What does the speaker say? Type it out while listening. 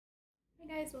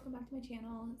Hey guys, welcome back to my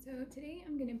channel. So today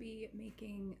I'm going to be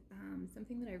making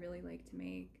something that I really like to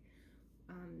make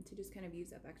to just kind of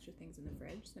use up extra things in the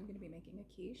fridge. So I'm going to be making a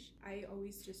quiche. I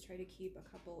always just try to keep a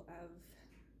couple of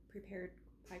prepared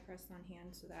pie crusts on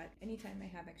hand so that anytime I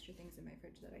have extra things in my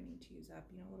fridge that I need to use up,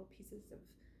 you know, little pieces of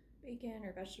bacon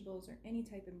or vegetables or any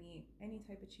type of meat, any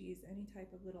type of cheese, any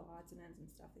type of little odds and ends and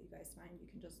stuff that you guys find,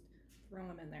 you can just throw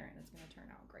them in there and it's going to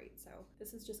turn out great. So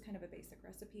this is just kind of a basic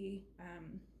recipe.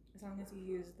 As long as you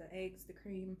use the eggs, the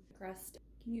cream, the crust,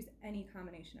 you can use any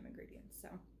combination of ingredients. So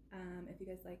if you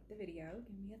guys like the video,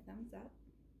 give me a thumbs up,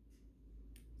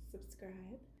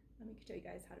 subscribe. Let me show you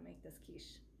guys how to make this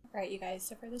quiche. All right, you guys,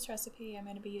 so for this recipe, I'm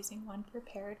going to be using 1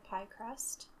 prepared pie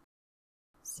crust,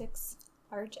 6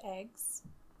 large eggs,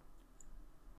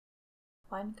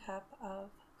 1 cup of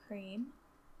cream,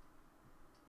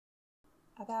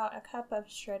 about a cup of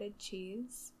shredded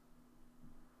cheese,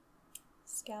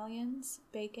 scallions,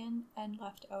 bacon, and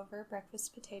leftover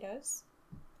breakfast potatoes.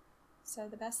 So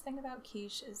the best thing about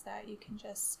quiche is that you can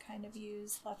just kind of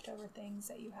use leftover things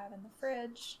that you have in the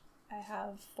fridge. I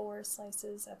have 4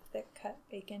 slices of thick cut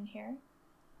bacon here.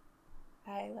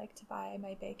 I like to buy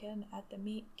my bacon at the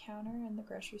meat counter in the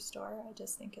grocery store. I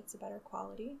just think it's a better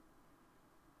quality.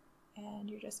 And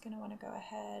you're just going to want to go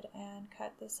ahead and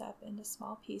cut this up into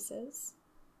small pieces.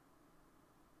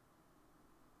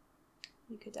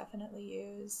 You could definitely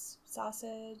use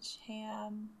sausage,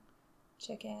 ham,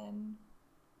 chicken,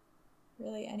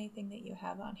 really anything that you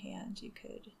have on hand you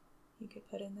could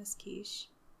put in this quiche.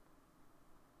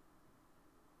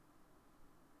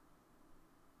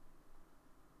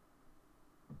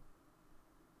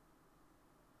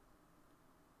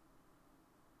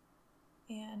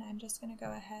 And I'm just going to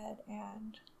go ahead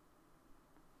and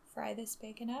fry this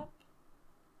bacon up.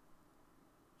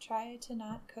 Try to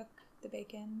not cook the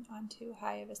bacon on too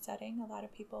high of a setting. A lot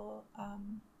of people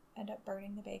end up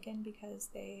burning the bacon because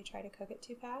they try to cook it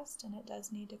too fast, and it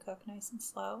does need to cook nice and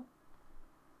slow.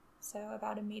 So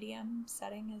about a medium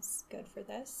setting is good for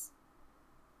this.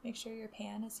 Make sure your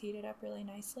pan is heated up really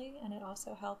nicely, and it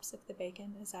also helps if the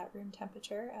bacon is at room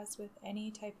temperature, as with any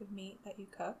type of meat that you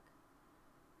cook.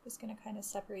 Just going to kind of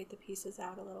separate the pieces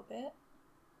out a little bit,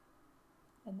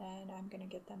 and then I'm going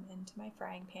to get them into my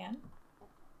frying pan.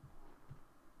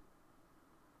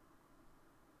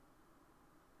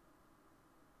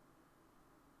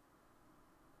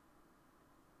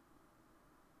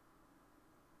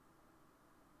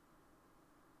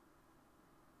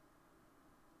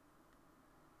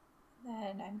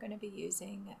 Then I'm going to be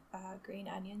using green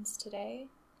onions today.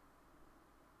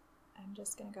 I'm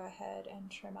just going to go ahead and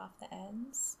trim off the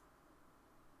ends.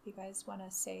 If you guys want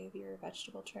to save your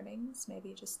vegetable trimmings,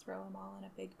 maybe just throw them all in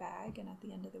a big bag, and at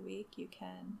the end of the week you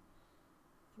can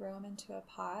throw them into a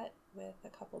pot with a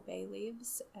couple bay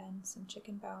leaves and some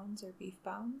chicken bones or beef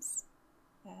bones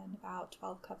and about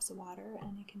 12 cups of water,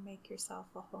 and you can make yourself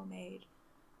a homemade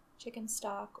chicken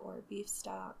stock or beef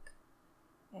stock.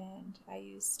 And I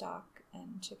use stock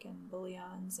and chicken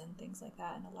bouillons and things like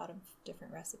that in a lot of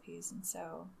different recipes, and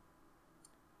so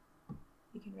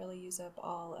you can really use up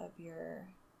all of your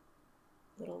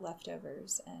little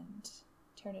leftovers and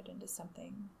turn it into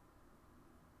something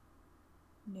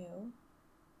new.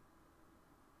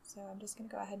 So I'm just going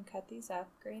to go ahead and cut these up.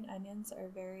 Green onions are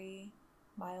very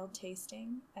mild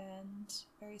tasting and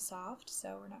very soft,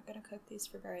 so we're not going to cook these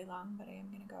for very long, but I am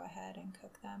going to go ahead and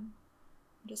cook them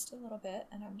just a little bit,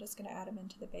 and I'm just going to add them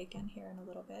into the bacon here in a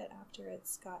little bit after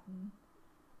it's gotten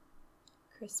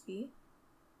crispy.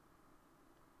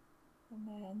 And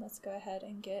then let's go ahead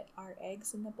and get our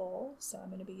eggs in the bowl. So I'm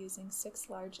going to be using 6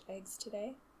 large eggs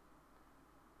today.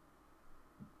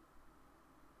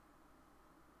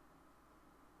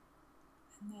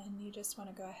 And then you just want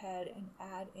to go ahead and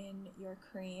add in your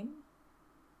cream.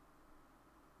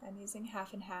 I'm using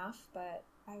half and half, but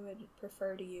I would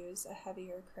prefer to use a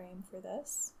heavier cream for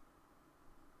this.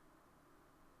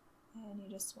 And you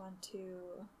just want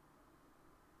to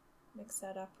mix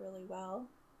that up really well.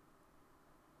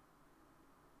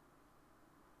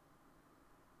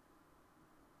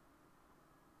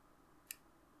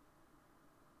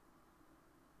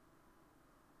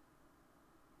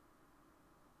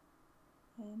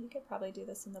 And you could probably do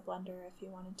this in the blender if you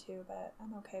wanted to, but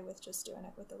I'm okay with just doing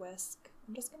it with a whisk.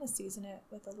 I'm just going to season it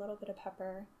with a little bit of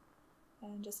pepper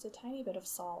and just a tiny bit of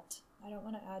salt. I don't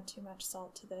want to add too much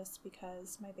salt to this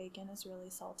because my bacon is really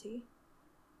salty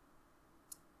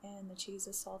and the cheese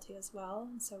is salty as well,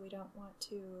 and so we don't want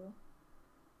to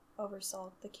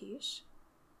oversalt the quiche.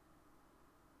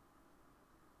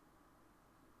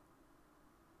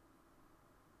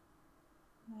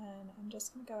 And I'm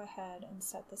just going to go ahead and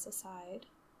set this aside.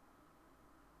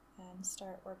 and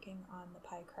start working on the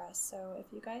pie crust. So if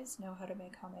you guys know how to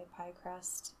make homemade pie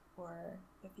crust, or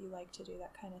if you like to do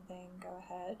that kind of thing, go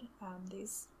ahead.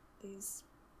 These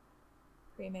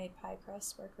pre-made pie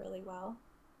crusts work really well.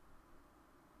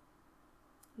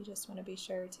 You just want to be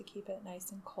sure to keep it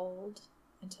nice and cold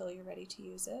until you're ready to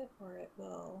use it, or it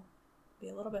will be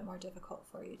a little bit more difficult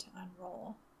for you to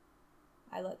unroll.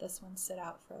 I let this one sit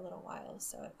out for a little while,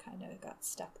 so it kind of got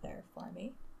stuck there for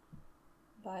me.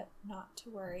 But not to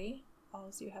worry, all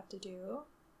you have to do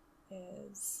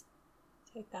is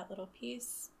take that little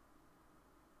piece,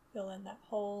 fill in that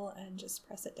hole, and just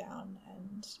press it down,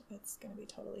 and it's going to be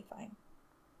totally fine.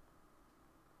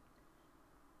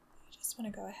 You just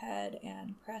want to go ahead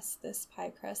and press this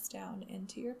pie crust down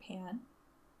into your pan.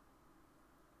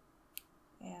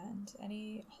 And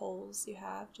any holes you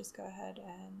have, just go ahead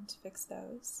and fix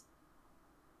those.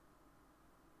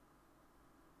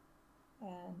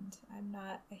 And I'm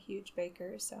not a huge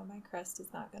baker, so my crust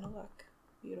is not going to look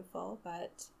beautiful,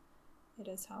 but it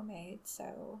is homemade,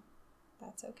 so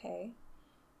that's okay.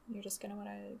 You're just going to want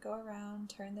to go around,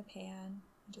 turn the pan,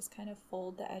 and just kind of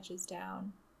fold the edges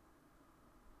down.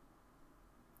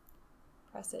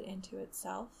 Press it into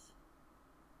itself.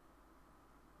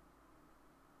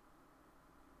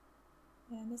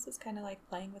 And this is kind of like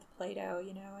playing with Play-Doh,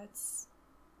 you know, it's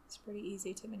pretty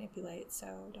easy to manipulate, so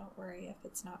don't worry if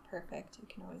it's not perfect. You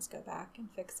can always go back and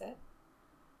fix it.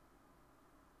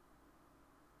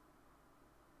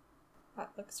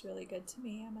 That looks really good to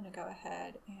me. I'm going to go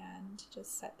ahead and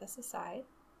just set this aside.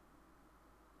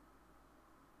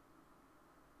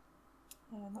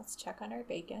 And let's check on our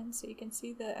bacon. So you can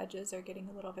see the edges are getting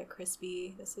a little bit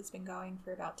crispy. This has been going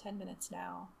for about 10 minutes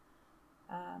now.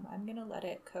 I'm going to let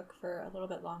it cook for a little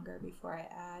bit longer before I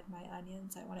add my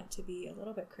onions. I want it to be a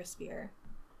little bit crispier.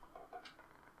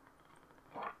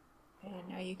 And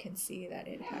now you can see that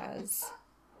it has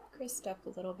crisped up a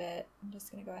little bit. I'm just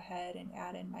going to go ahead and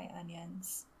add in my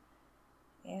onions.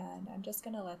 And I'm just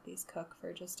going to let these cook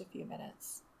for just a few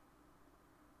minutes.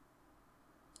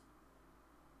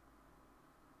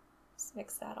 Just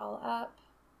mix that all up.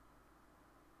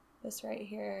 This right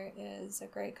here is a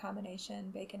great combination.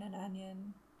 Bacon and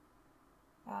onion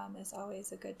is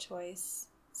always a good choice.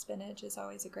 Spinach is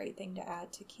always a great thing to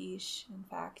add to quiche. In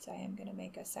fact, I am going to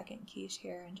make a second quiche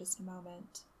here in just a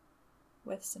moment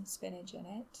with some spinach in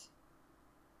it.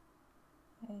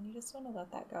 And you just want to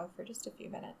let that go for just a few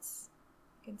minutes.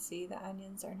 You can see the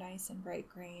onions are nice and bright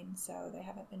green, so they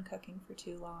haven't been cooking for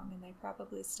too long, and they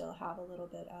probably still have a little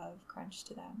bit of crunch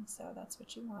to them, so that's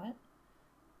what you want.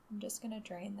 I'm just going to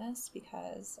drain this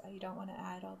because you don't want to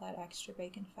add all that extra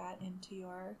bacon fat into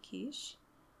your quiche.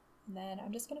 And then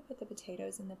I'm just going to put the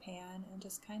potatoes in the pan and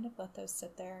just kind of let those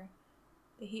sit there.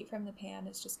 The heat from the pan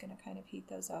is just going to kind of heat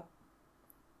those up,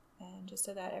 and just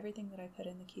so that everything that I put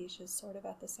in the quiche is sort of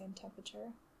at the same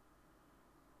temperature.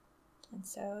 And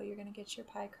so you're going to get your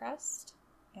pie crust,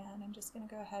 and I'm just going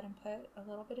to go ahead and put a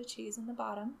little bit of cheese in the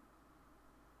bottom.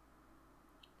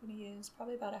 I'm going to use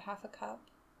probably about a half a cup.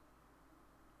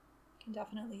 You can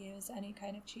definitely use any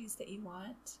kind of cheese that you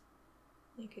want.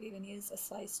 You could even use a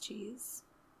sliced cheese.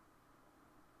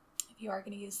 If you are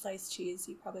going to use sliced cheese,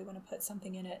 you probably want to put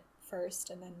something in it first,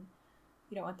 and then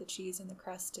you don't want the cheese and the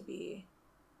crust to be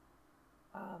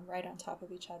right on top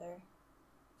of each other.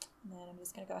 And then I'm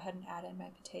just going to go ahead and add in my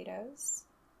potatoes.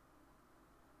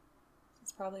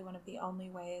 It's probably one of the only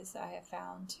ways I have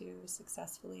found to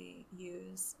successfully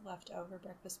use leftover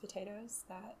breakfast potatoes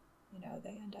that, you know,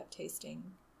 they end up tasting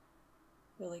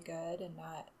really good and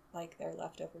not like they're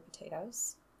leftover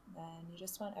potatoes. Then you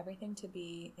just want everything to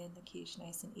be in the quiche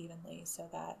nice and evenly so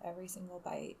that every single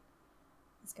bite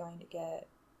is going to get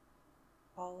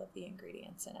all of the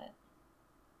ingredients in it.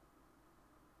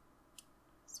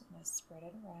 So I'm going to spread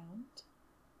it around.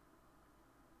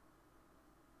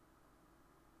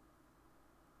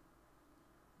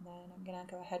 And then I'm going to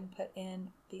go ahead and put in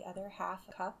the other half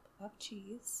cup of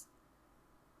cheese.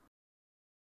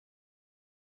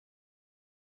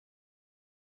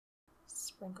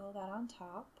 Sprinkle that on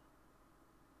top.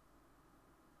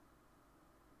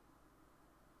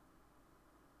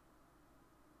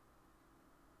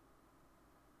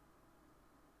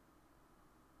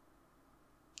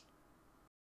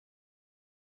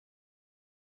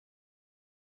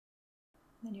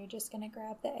 Then you're just going to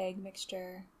grab the egg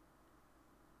mixture,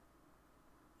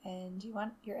 and you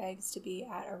want your eggs to be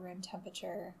at a room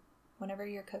temperature. Whenever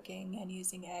you're cooking and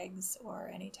using eggs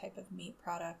or any type of meat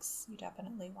products, you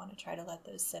definitely want to try to let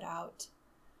those sit out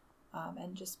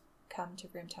and just come to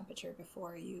room temperature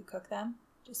before you cook them.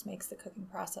 Just makes the cooking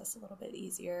process a little bit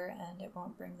easier, and it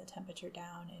won't bring the temperature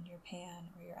down in your pan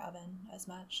or your oven as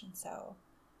much. And so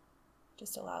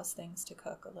Just allows things to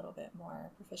cook a little bit more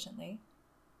proficiently.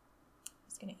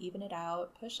 Just going to even it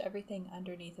out, push everything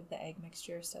underneath of the egg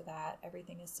mixture so that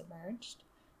everything is submerged.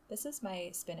 This is my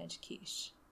spinach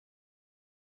quiche.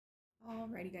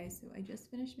 Alrighty guys, so I just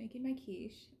finished making my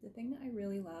quiche. The thing that I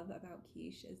really love about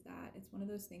quiche is that it's one of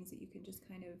those things that you can just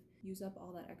kind of use up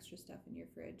all that extra stuff in your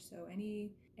fridge. So any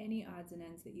odds and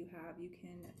ends that you have, you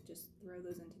can just throw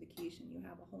those into the quiche and you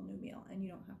have a whole new meal, and you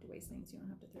don't have to waste things, you don't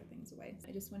have to throw things away.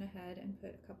 I just went ahead and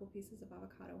put a couple pieces of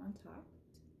avocado on top.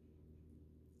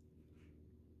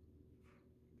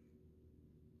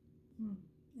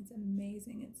 It's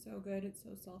amazing. It's so good. It's so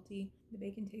salty. The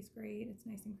bacon tastes great. It's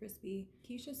nice and crispy.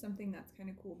 Quiche is something that's kind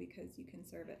of cool because you can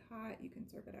serve it hot, you can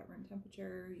serve it at room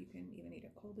temperature, you can even eat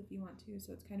it cold if you want to.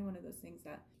 So it's kind of one of those things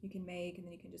that you can make and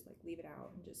then you can just like leave it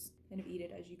out and just kind of eat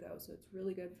it as you go. So it's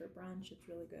really good for brunch. It's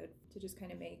really good to just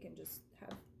kind of make and just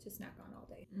have to snack on all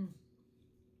day.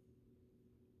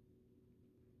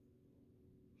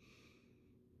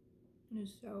 It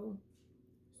is so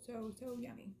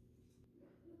yummy.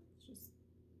 It's just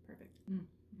perfect.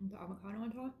 The avocado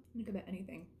on top, you could put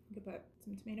anything. You could put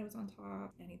some tomatoes on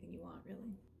top, anything you want,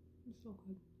 really. It's so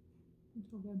good.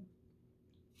 It's so good.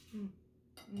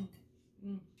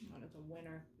 That is a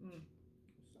winner.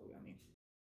 It's so yummy.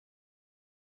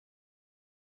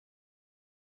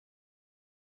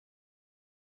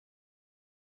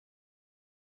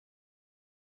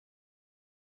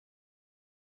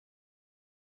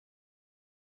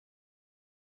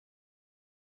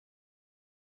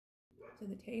 So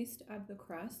the taste of the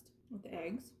crust with the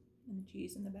eggs and the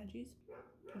cheese and the veggies,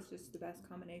 it's just the best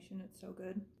combination. It's so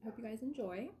good. I hope you guys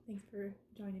enjoy. Thanks for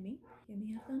joining me. Give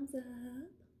me a thumbs up.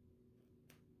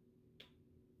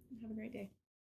 Have a great day.